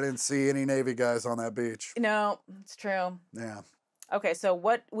Ryan, I didn't see any Navy guys on that beach. No, it's true. Yeah. Okay, so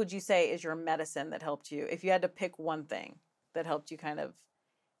what would you say is your medicine that helped you? If you had to pick one thing that helped you kind of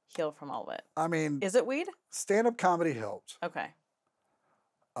heal from all of it. I mean, is it weed? Stand-up comedy helped. Okay.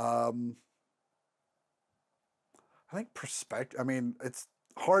 I think perspective. I mean, it's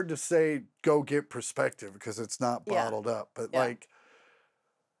hard to say go get perspective because it's not bottled up. But like,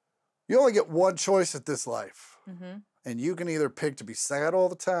 you only get one choice at this life, and you can either pick to be sad all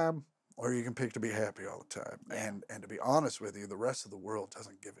the time, or you can pick to be happy all the time. Yeah. And to be honest with you, the rest of the world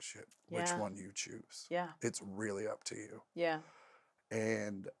doesn't give a shit which one you choose. Yeah. It's really up to you. Yeah.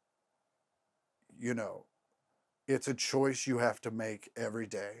 And you know, it's a choice you have to make every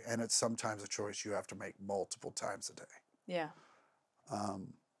day. And it's sometimes a choice you have to make multiple times a day. Yeah.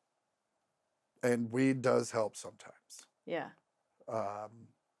 And weed does help sometimes. Yeah.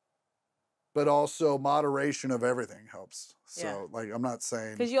 But also moderation of everything helps. So like, I'm not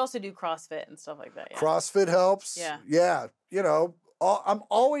saying. Because you also do CrossFit and stuff like that. Yeah. CrossFit helps. Yeah. Yeah. You know, I'm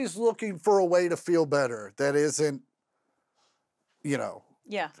always looking for a way to feel better that isn't, you know.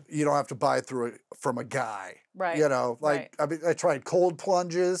 Yeah. You don't have to buy through it from a guy. Right. You know, like, I mean, I tried cold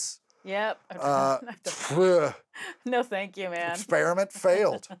plunges. Yep. No, thank you, man. Experiment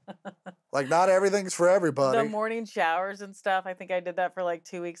failed. Like, not everything's for everybody. The morning showers and stuff, I think I did that for like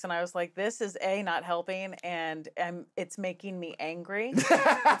 2 weeks, and I was like, this is not helping, and it's making me angry.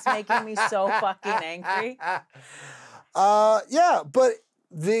 It's making me so fucking angry. Yeah, but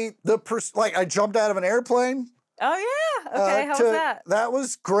like, I jumped out of an airplane. Oh, yeah. Okay, how was that? That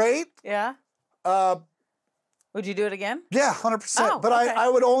was great. Yeah. Would you do it again? Yeah, 100%. Oh, but okay. I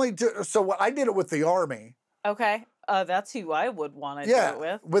would only do, so I did it with the Army. Okay. That's who I would want to do it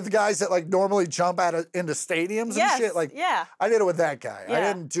with. With the guys that like normally jump out into stadiums and shit. Like, I did it with that guy. Yeah. I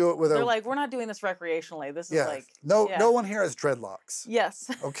didn't do it with They're like, we're not doing this recreationally. This is like. No one here has dreadlocks. Yes.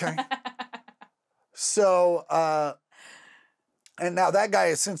 Okay. So, and now that guy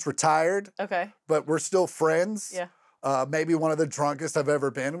has since retired. Okay. But we're still friends. Yeah. Maybe one of the drunkest I've ever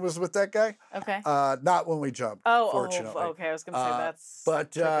been was with that guy. Okay. Not when we jumped. Fortunately. Okay. I was gonna say that's.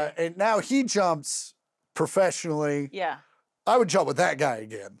 But and now he jumps professionally. Yeah. I would jump with that guy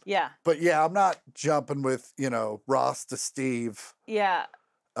again. Yeah. But yeah, I'm not jumping with Ross to Steve. Yeah.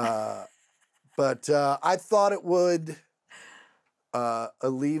 But I thought it would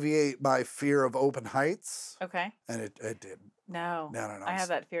alleviate my fear of open heights. Okay. And it didn't. No. I have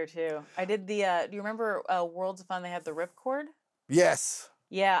that fear too. I did the, do you remember Worlds of Fun? They had the Ripcord? Yes.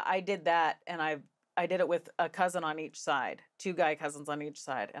 Yeah, I did that. And I did it with a cousin on each side, 2 guy cousins on each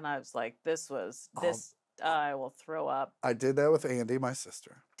side. And I was like, I will throw up. I did that with Andy, my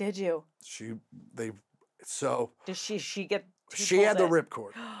sister. Did you? Did she get? She had the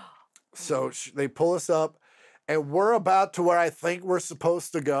Ripcord. So they pull us up. And we're about to where I think we're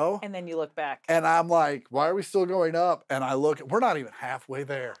supposed to go. And then you look back. And I'm like, why are we still going up? And I look, we're not even halfway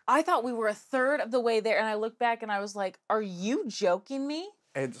there. I thought we were a third of the way there. And I look back and I was like, are you joking me?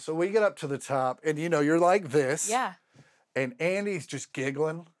 And so we get up to the top and you're like this. Yeah. And Andy's just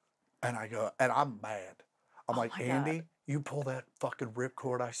giggling. And I go, and I'm mad. I'm like, Andy, you pull that fucking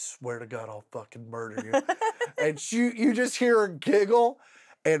Ripcord, I swear to God, I'll fucking murder you. And you just hear her giggle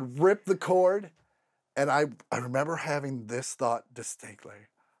and rip the cord. And I remember having this thought distinctly.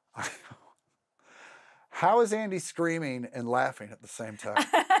 How is Andy screaming and laughing at the same time?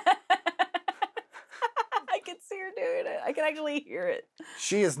 I can see her doing it. I can actually hear it.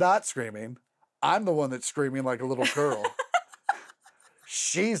 She is not screaming. I'm the one that's screaming like a little girl.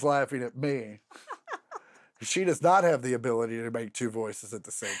 She's laughing at me. She does not have the ability to make 2 voices at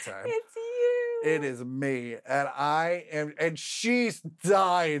the same time. It's you. It is me, and she's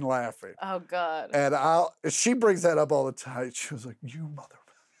dying laughing. Oh God! And she brings that up all the time. She was like, "You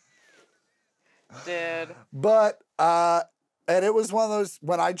motherfucker." Dude. But and it was one of those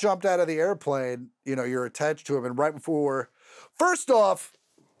when I jumped out of the airplane. You're attached to him, and right before, first off,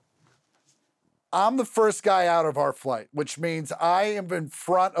 I'm the first guy out of our flight, which means I am in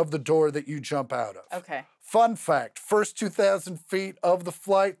front of the door that you jump out of. Okay. Fun fact, first 2,000 feet of the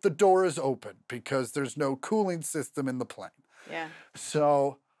flight, the door is open because there's no cooling system in the plane. Yeah.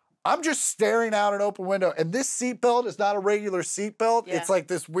 So I'm just staring out an open window, and this seatbelt is not a regular seatbelt. Yeah. It's like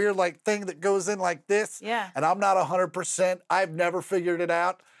this weird like thing that goes in like this. Yeah. And I'm not 100%. I've never figured it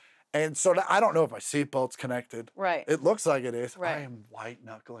out. And so I don't know if my seatbelt's connected. Right. It looks like it is. Right. I am white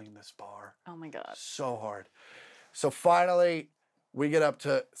knuckling this bar. Oh my God. So hard. So finally we get up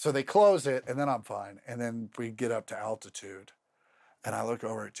to, so they close it and then I'm fine. And then we get up to altitude. And I look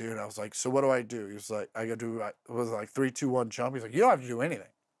over at dude. I was like, so what do I do? He was like, I got to do, it was like 3, 2, 1 jump. He's like, you don't have to do anything.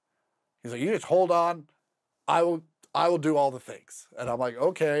 He's like, you just hold on. I will do all the things. And I'm like,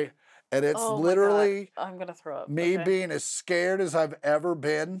 okay. And it's literally I'm gonna throw up. Me being as scared as I've ever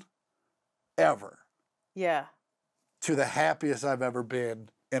been, ever. Yeah. To the happiest I've ever been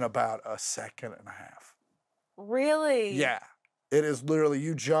in about a second and a half. Really? Yeah. It is literally,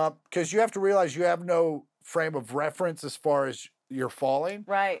 you jump, because you have to realize you have no frame of reference as far as you're falling.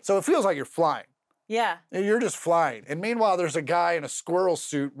 Right. So it feels like you're flying. Yeah. And you're just flying. And meanwhile, there's a guy in a squirrel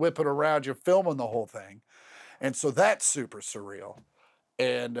suit whipping around you, filming the whole thing. And so that's super surreal.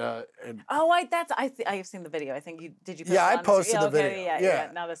 And I've seen the video. I think you post it I on posted Instagram? the video.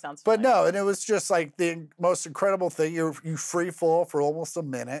 Yeah. Now that sounds But familiar. no, and it was just like the most incredible thing. You free fall for almost a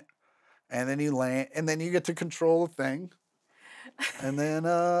minute, and then you land, and then you get to control the thing, and then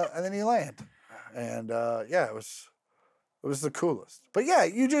you land, and yeah, it was the coolest. But yeah,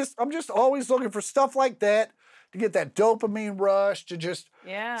 I'm just always looking for stuff like that to get that dopamine rush, to just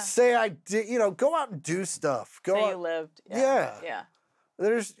say I did, go out and do stuff. Go say out, you lived. Yeah. Yeah.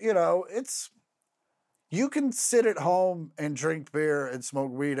 There's, you can sit at home and drink beer and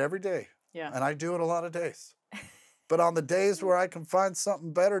smoke weed every day. Yeah. And I do it a lot of days. But on the days where I can find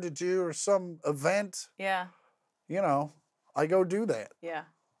something better to do or some event, yeah, I go do that. Yeah.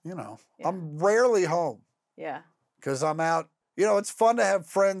 Yeah. I'm rarely home. Yeah. Because I'm out. It's fun to have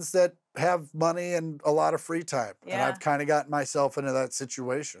friends that have money and a lot of free time. Yeah. And I've kind of gotten myself into that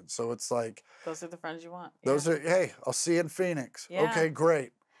situation. So it's like, those are the friends you want. Those are, hey, I'll see you in Phoenix. Yeah. Okay,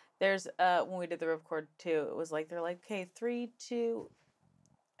 great. There's when we did the Ripcord too, it was like they're like, okay, 3, 2.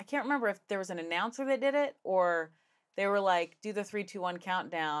 I can't remember if there was an announcer that did it or they were like, do the 3, 2, 1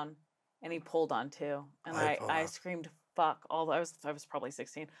 countdown, and he pulled on 2, and I screamed fuck I was probably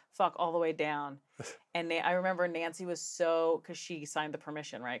 16, fuck all the way down, and I remember Nancy was because she signed the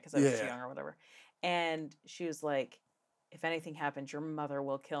permission, right, because I was too young or whatever, and she was like, if anything happens, your mother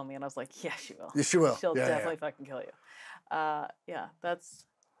will kill me, and I was like, yeah, she will. Yeah, she will. She'll definitely fucking kill you. But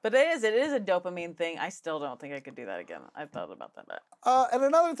it is a dopamine thing. I still don't think I could do that again. I've thought about that. And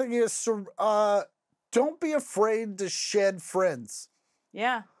another thing is, don't be afraid to shed friends.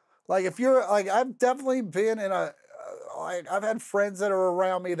 Yeah. Like if you're like, I've definitely been in I've had friends that are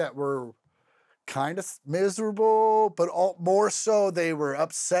around me that were kind of miserable, but more so they were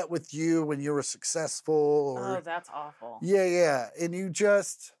upset with you when you were successful. Oh, that's awful. Yeah. And you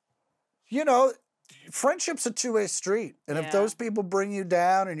just, friendship's a two-way street. And if those people bring you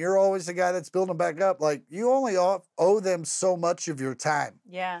down and you're always the guy that's building back up, like you only owe them so much of your time.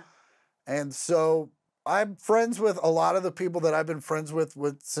 Yeah. And so I'm friends with a lot of the people that I've been friends with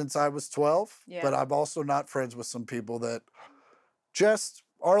since I was 12. Yeah. But I'm also not friends with some people that just,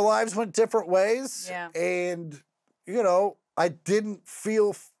 our lives went different ways. Yeah. And, I didn't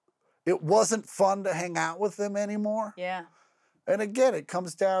feel, it wasn't fun to hang out with them anymore. Yeah. And again, it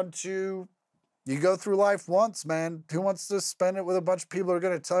comes down to, you go through life once, man. Who wants to spend it with a bunch of people who are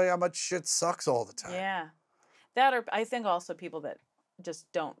going to tell you how much shit sucks all the time? Yeah. That, or I think also people that just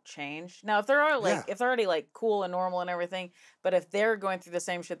don't change. Now, if they're already like cool and normal and everything, but if they're going through the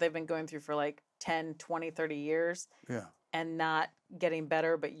same shit they've been going through for like 10, 20, 30 years and not getting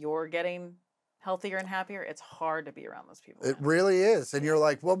better, but you're getting healthier and happier, it's hard to be around those people. It really is. And you're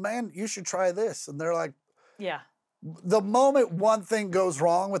like, well, man, you should try this. And they're like, yeah. The moment one thing goes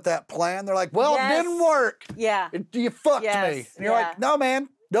wrong with that plan, they're like, well, it didn't work. Yeah. You fucked me. And you're like, no, man,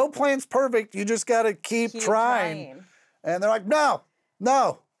 no plan's perfect. You just got to keep trying. And they're like, no.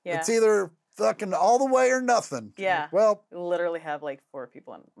 Yeah. It's either fucking all the way or nothing. Yeah. Well. I literally have like 4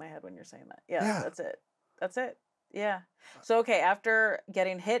 people in my head when you're saying that. Yeah. That's it. Yeah. So, okay, after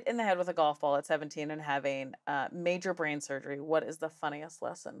getting hit in the head with a golf ball at 17 and having major brain surgery, what is the funniest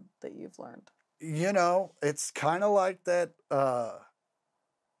lesson that you've learned? It's kind of like that,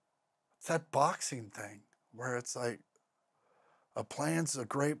 it's that boxing thing where it's like a plan's a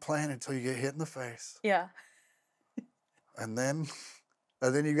great plan until you get hit in the face. Yeah. And then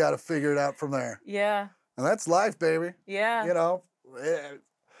you got to figure it out from there. Yeah. And that's life, baby. Yeah.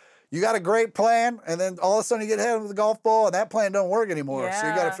 You got a great plan, and then all of a sudden you get hit with a golf ball, and that plan don't work anymore. Yeah. So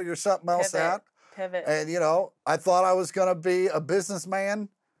you got to figure something else out. Pivot. And, I thought I was going to be a businessman.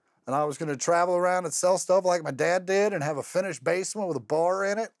 and I was going to travel around and sell stuff like my dad did and have a finished basement with a bar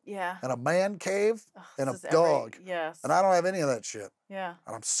in it. Yeah. And a man cave and a dog. Yes. And I don't have any of that shit. Yeah.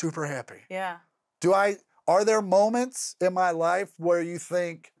 And I'm super happy. Yeah. Are there moments in my life where you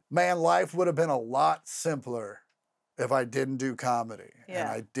think, man, life would have been a lot simpler if I didn't do comedy? Yeah. And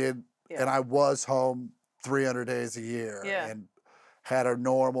I did, and I was home 300 days a year and had a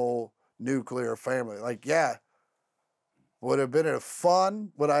normal nuclear family. Like, yeah, would have been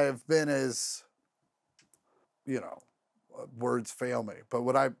fun? Would I have been as, you know, words fail me, but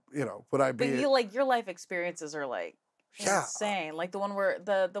would I be? But you like your life experiences are like insane. Like the one where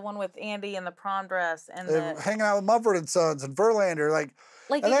the one with Andy and the prom dress and hanging out with Mumford and Sons and Verlander, like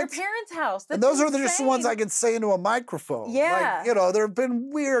at your parents' house. And those are just the ones I can say into a microphone. Yeah. Like, you know, there have been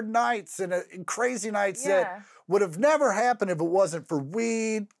weird nights and crazy nights that would have never happened if it wasn't for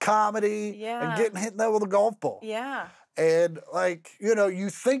weed, comedy, and getting hit in that with a golf ball. Yeah. And like, you know, you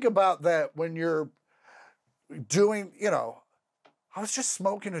think about that when you're doing, you know, I was just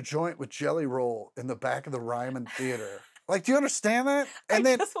smoking a joint with Jelly Roll in the back of the Ryman Theater. Like, do you understand that? And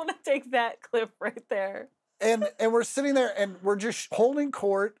I just want to take that clip right there. And we're sitting there and we're just holding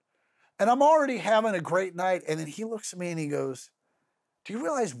court and I'm already having a great night. And then he looks at me and he goes, do you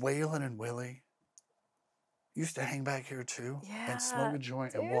realize Waylon and Willie used to hang back here too? Yeah, and smoke a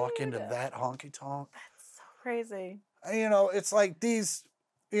joint and walk into that honky tonk? That's so crazy. And, you know, it's like these,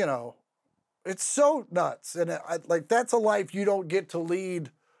 you know, it's so nuts. And like, that's a life you don't get to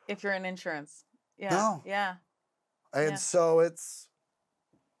lead. If you're in insurance. Yeah. No. Yeah. And so it's,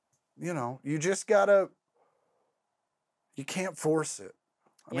 you know, you just gotta, you can't force it.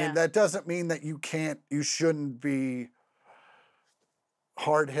 I mean, that doesn't mean that you shouldn't be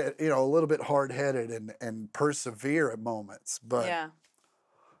hard-headed, you know, a little bit hard-headed and persevere at moments. But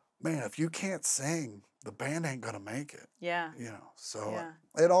man, if you can't sing, the band ain't gonna make it. Yeah. You know, so,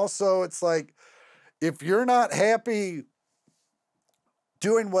 and also it's like, if you're not happy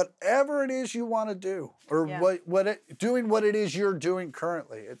doing whatever it is you want to do, or doing what it is you're doing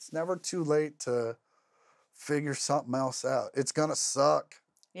currently, it's never too late to figure something else out. It's gonna suck.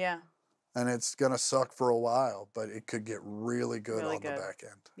 Yeah. And it's gonna suck for a while, but it could get really good on the back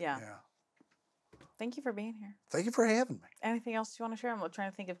end. Yeah. Thank you for being here. Thank you for having me. Anything else you want to share? I'm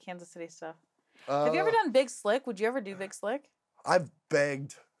trying to think of Kansas City stuff. Have you ever done Big Slick? Would you ever do Big Slick? I've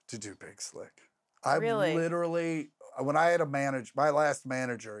begged to do Big Slick. I've literally, when I had my last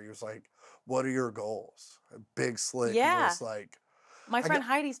manager, he was like, what are your goals? Big Slick was like. My friend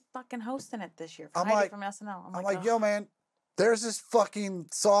Heidi's fucking hosting it this year. Heidi from SNL. I'm like, yo, man, there's this fucking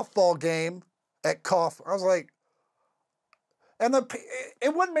softball game at Cough. I was like, and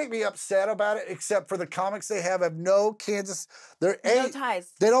it wouldn't make me upset about it, except for the comics they have no Kansas. No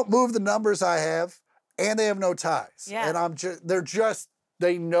ties. They don't move the numbers I have, and they have no ties. Yeah. And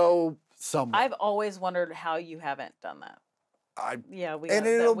they know someone. I've always wondered how you haven't done that.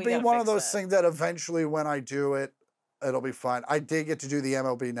 It'll be one of those things that eventually, when I do it, it'll be fine. I did get to do the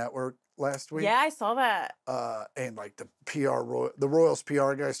MLB Network last week. Yeah, I saw that. And like the Royals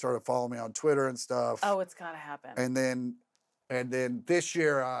PR guy started following me on Twitter and stuff. Oh, it's gotta happen. And then this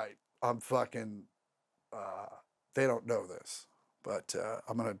year I'm fucking. They don't know this, but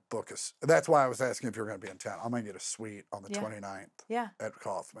I'm gonna book us. That's why I was asking if you're gonna be in town. I'm gonna get a suite on the 29th. Yeah. At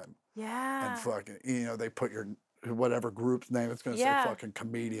Kaufman. Yeah. And fucking, you know, they put your whatever group's name. It's gonna say fucking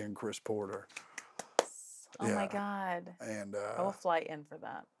comedian Chris Porter. Oh my God. And I will fly in for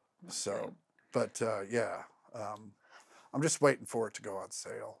that. But I'm just waiting for it to go on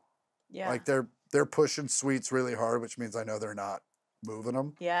sale. Yeah. Like they're pushing suites really hard, which means I know they're not moving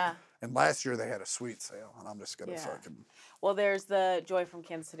them. Yeah. And last year they had a suite sale, and I'm just gonna fucking. Well, there's the Joy from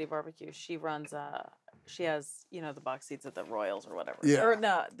Kansas City Barbecue. She runs she has, you know, the box seats at the Royals or whatever. Yeah. Or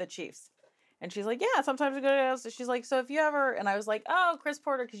no, the Chiefs. And she's like, yeah, sometimes we go to house. She's like, so if you ever, and I was like, oh, Chris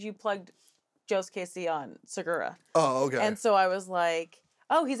Porter, because you plugged Joe's KC on Segura. Oh, okay. And so I was like,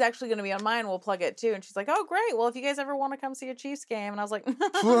 oh, he's actually going to be on mine. We'll plug it too. And she's like, oh, great. Well, if you guys ever want to come see a Chiefs game. And I was like,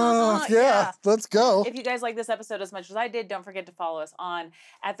 yeah, let's go. If you guys like this episode as much as I did, don't forget to follow us on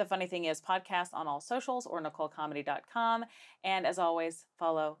 @TheFunnyThingIs Podcast on all socials or NicoleComedy.com. And as always,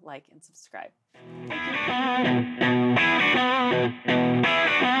 follow, like, and subscribe.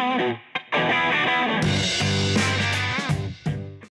 Thank you.